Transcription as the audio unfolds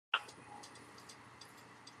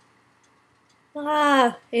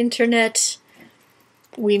Ah, internet,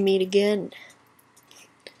 we meet again.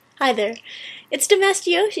 Hi there, it's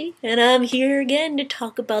Domestioshi, and I'm here again to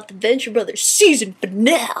talk about the Venture Brothers season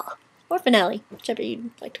finale, or finale, whichever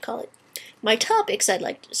you'd like to call it. My topics I'd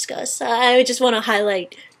like to discuss, I just want to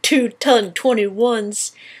highlight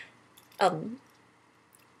 2ton21's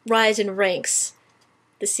rise in ranks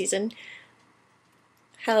this season.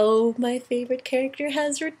 How my favorite character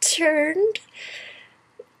has returned.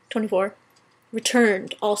 24.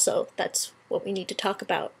 Returned also. That's what we need to talk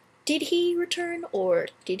about. Did he return or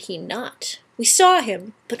did he not? We saw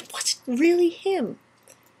him, but was it really him?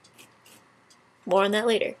 More on that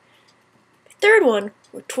later. The third one,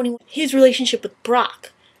 or 21, his relationship with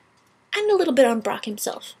Brock, and a little bit on Brock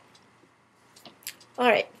himself.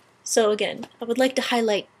 Alright, so again, I would like to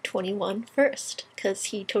highlight 21 first, because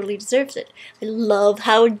he totally deserves it. I love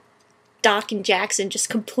how Doc and Jackson just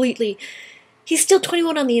completely... He's still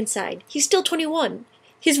 21 on the inside. He's still 21.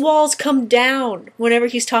 His walls come down whenever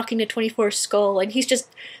he's talking to 24's Skull, and he's just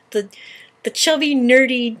the chubby,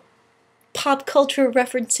 nerdy, pop culture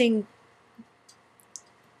referencing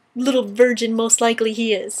little virgin most likely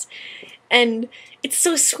he is. And it's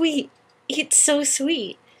so sweet. It's so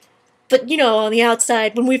sweet. But, you know, on the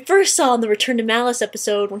outside, when we first saw in the Return to Malice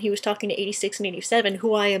episode, when he was talking to 86 and 87,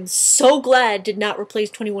 who I am so glad did not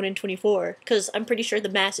replace 21 and 24, because I'm pretty sure the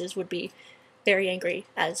masses would be very angry,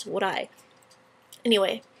 as would I.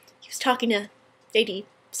 Anyway, he was talking to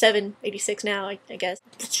 87, 86 now, I guess.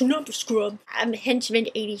 What's your number, scrub? I'm henchman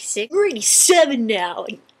 86. We're 87 now.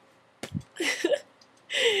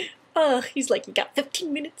 He's like, you got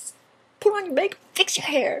 15 minutes? Put on your makeup, fix your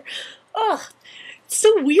hair. It's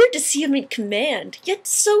so weird to see him in command, yet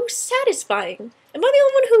so satisfying. Am I the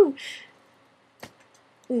only one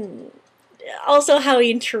who... Also, how he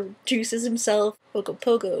introduces himself. Pogo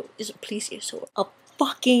Pogo is a plesiosaur. A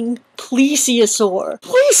fucking plesiosaur.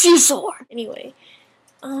 Plesiosaur! Anyway,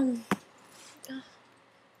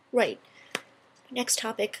 right. My next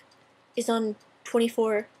topic is on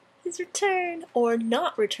 24, his return or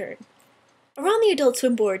not return. Around the Adult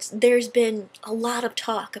Swim boards, there's been a lot of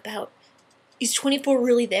talk about, is 24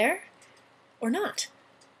 really there or not?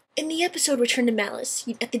 In the episode Return to Malice,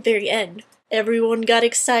 at the very end, everyone got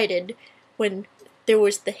excited when there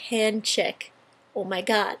was the hand check. Oh my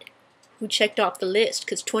god, who checked off the list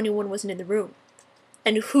because 21 wasn't in the room?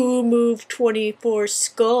 And who moved 24's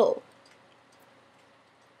skull?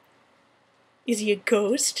 Is he a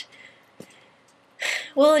ghost?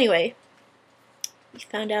 Well, anyway, we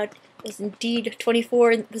found out it was indeed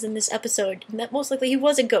 24 was in this episode, and that most likely he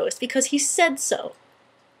was a ghost because he said so.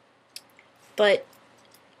 But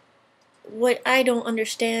what I don't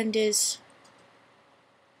understand is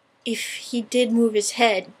if he did move his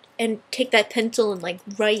head and take that pencil and like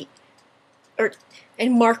write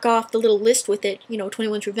and mark off the little list with it, you know,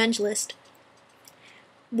 21's revenge list.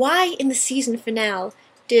 Why in the season finale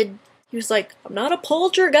did he was like, I'm not a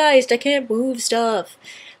poltergeist, I can't move stuff.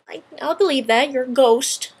 I'll believe that, you're a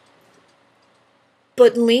ghost.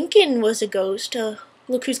 But Lincoln was a ghost.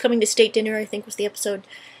 Look Who's Coming to State Dinner, I think was the episode.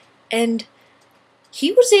 And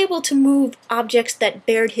he was able to move objects that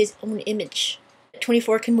bared his own image.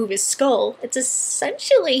 24 can move his skull. It's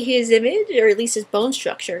essentially his image, or at least his bone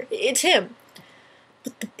structure. It's him.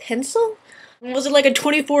 But the pencil? Was it like a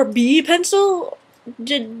 24B pencil?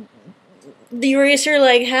 Did the eraser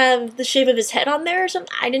like have the shape of his head on there or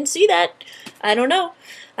something? I didn't see that. I don't know.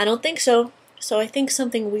 I don't think so. So I think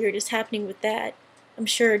something weird is happening with that. I'm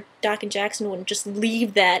sure Doc and Jackson wouldn't just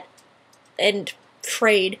leave that and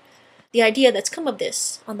trade. The idea that's come of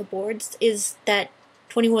this on the boards is that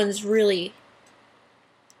 21's really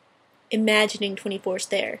imagining 24's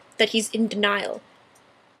there, that he's in denial.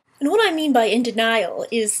 And what I mean by in denial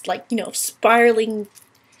is like, you know, spiraling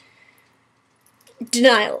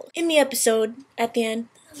denial. In the episode, at the end,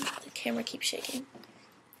 the camera keeps shaking.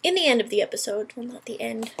 In the end of the episode, well, not the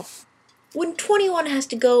end, when 21 has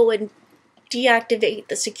to go and deactivate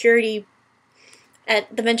the security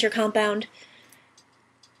at the Venture compound,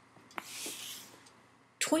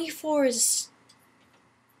 21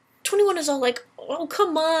 is all like, oh,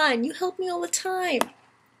 come on, you help me all the time.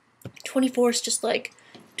 24 is just like,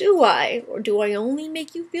 do I? Or do I only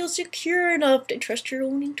make you feel secure enough to trust your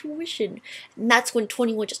own intuition? And that's when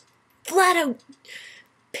 21 just flat out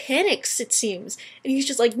panics, it seems. And he's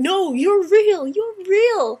just like, no, you're real, you're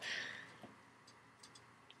real.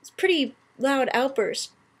 It's a pretty loud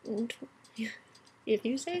outburst. If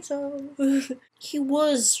you say so. He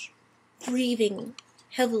was grieving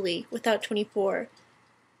heavily without 24.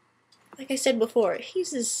 Like I said before,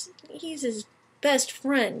 he's his best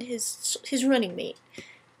friend, his running mate.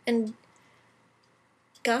 And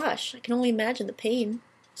Gosh, I can only imagine the pain.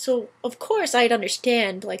 So, of course I'd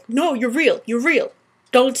understand, like, no, you're real, you're real.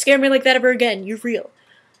 Don't scare me like that ever again, you're real.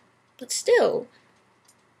 But still,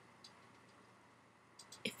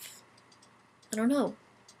 if, I don't know,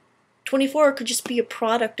 24 could just be a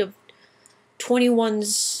product of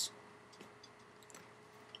 21's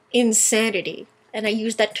insanity. And I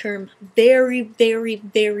use that term very, very,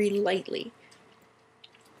 very lightly.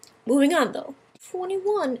 Moving on, though.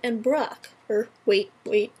 21 and Brock. Wait.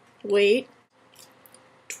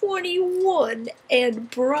 21 and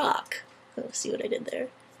Brock. Let's see what I did there.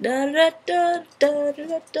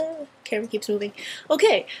 Camera keeps moving.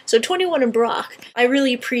 Okay, so 21 and Brock. I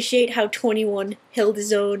really appreciate how 21 held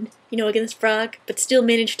his own, against Brock, but still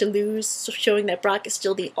managed to lose, so showing that Brock is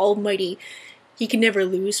still the almighty, he can never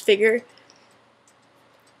lose figure.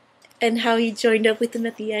 And how he joined up with him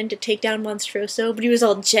at the end to take down Monstroso, but he was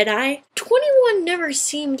all Jedi. 21 never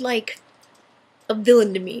seemed like a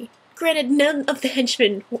villain to me. Granted, none of the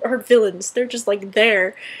henchmen are villains, they're just like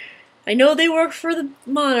there. I know they work for the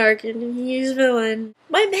Monarch, and he's a villain.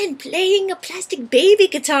 My men playing a plastic baby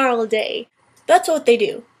guitar all day. That's what they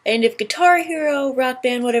do. And if Guitar Hero, Rock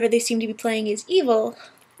Band, whatever they seem to be playing is evil,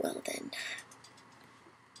 well then,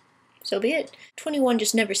 so be it. 21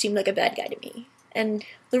 just never seemed like a bad guy to me. And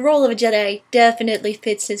the role of a Jedi definitely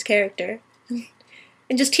fits his character.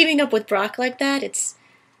 And just teaming up with Brock like that,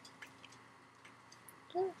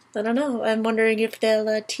 I don't know. I'm wondering if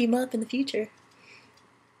they'll team up in the future.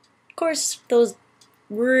 Of course, those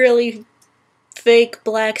really fake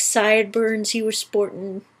black sideburns he was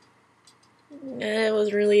sporting, I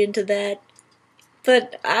wasn't really into that.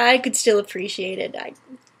 But I could still appreciate it. It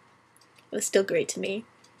was still great to me.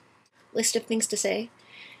 List of things to say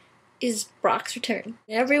is Brock's return.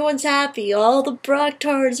 Everyone's happy. All the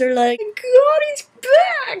Brocktards are like, God, he's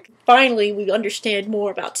back! Finally, we understand more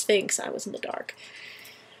about Sphinx. I was in the dark.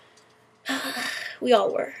 We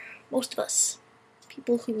all were. Most of us.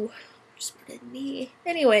 People who were smarter than me.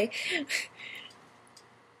 Anyway,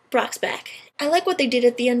 Brock's back. I like what they did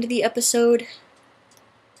at the end of the episode.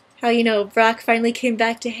 How, Brock finally came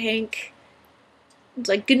back to Hank. It's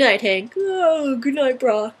like, good night, Hank. Oh, good night,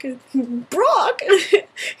 Brock. Brock!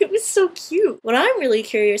 It was so cute. What I'm really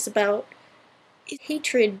curious about is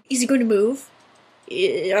Hatred. Is he going to move?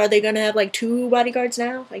 Are they going to have, 2 bodyguards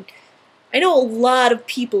now? I know a lot of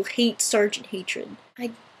people hate Sergeant Hatred.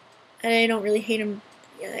 I don't really hate him.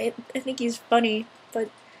 I think he's funny, but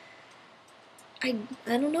I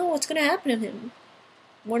don't know what's going to happen to him.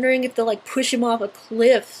 I'm wondering if they'll, push him off a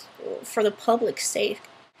cliff for the public's sake.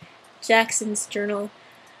 Jackson's journal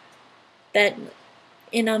that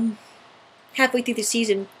in halfway through the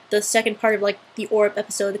season, the second part of the Orb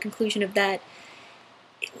episode, the conclusion of that,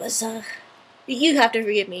 it was you have to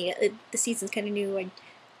forgive me, the season's kind of new.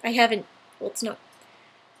 I haven't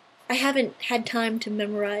had time to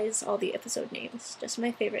memorize all the episode names, just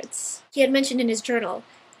my favorites. He had mentioned in his journal,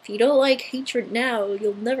 if you don't like Hatred now,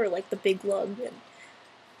 you'll never like the Big Lug.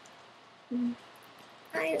 And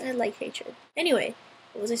I like Hatred. Anyway,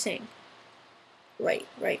 what was I saying? Right.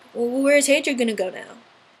 Well, where's Hatred gonna go now?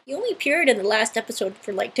 He only appeared in the last episode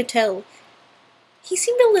for, to tell. He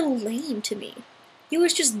seemed a little lame to me. He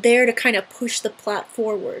was just there to kind of push the plot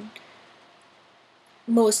forward.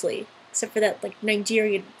 Mostly. Except for that,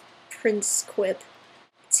 Nigerian prince quip.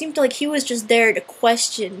 It seemed like he was just there to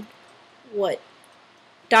question what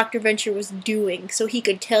Dr. Venture was doing, so he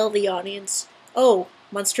could tell the audience, oh,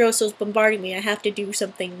 Monstroso's bombarding me, I have to do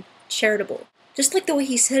something charitable. Just like the way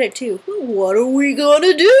he said it, too. What are we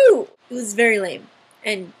gonna do? It was very lame.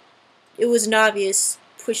 And it was an obvious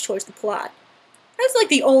push towards the plot. That's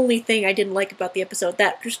the only thing I didn't like about the episode.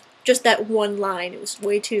 That just that one line. It was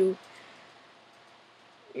way too...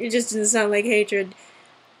 It just didn't sound like Hatred.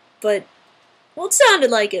 But, well, it sounded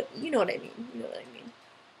like it. You know what I mean.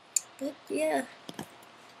 But, yeah.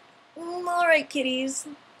 Alright, kiddies.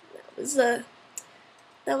 That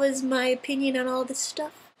was my opinion on all this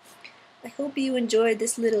stuff. I hope you enjoyed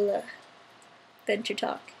this little Venture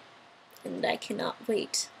Talk, and I cannot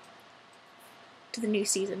wait to the new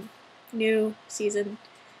season. And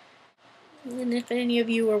if any of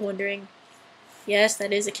you are wondering, yes,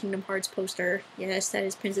 that is a Kingdom Hearts poster, yes, that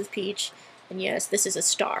is Princess Peach, and yes, this is a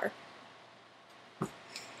star.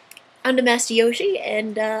 I'm Master Yoshi,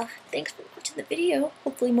 and thanks for watching the video.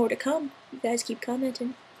 Hopefully more to come. You guys keep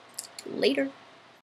commenting. Later.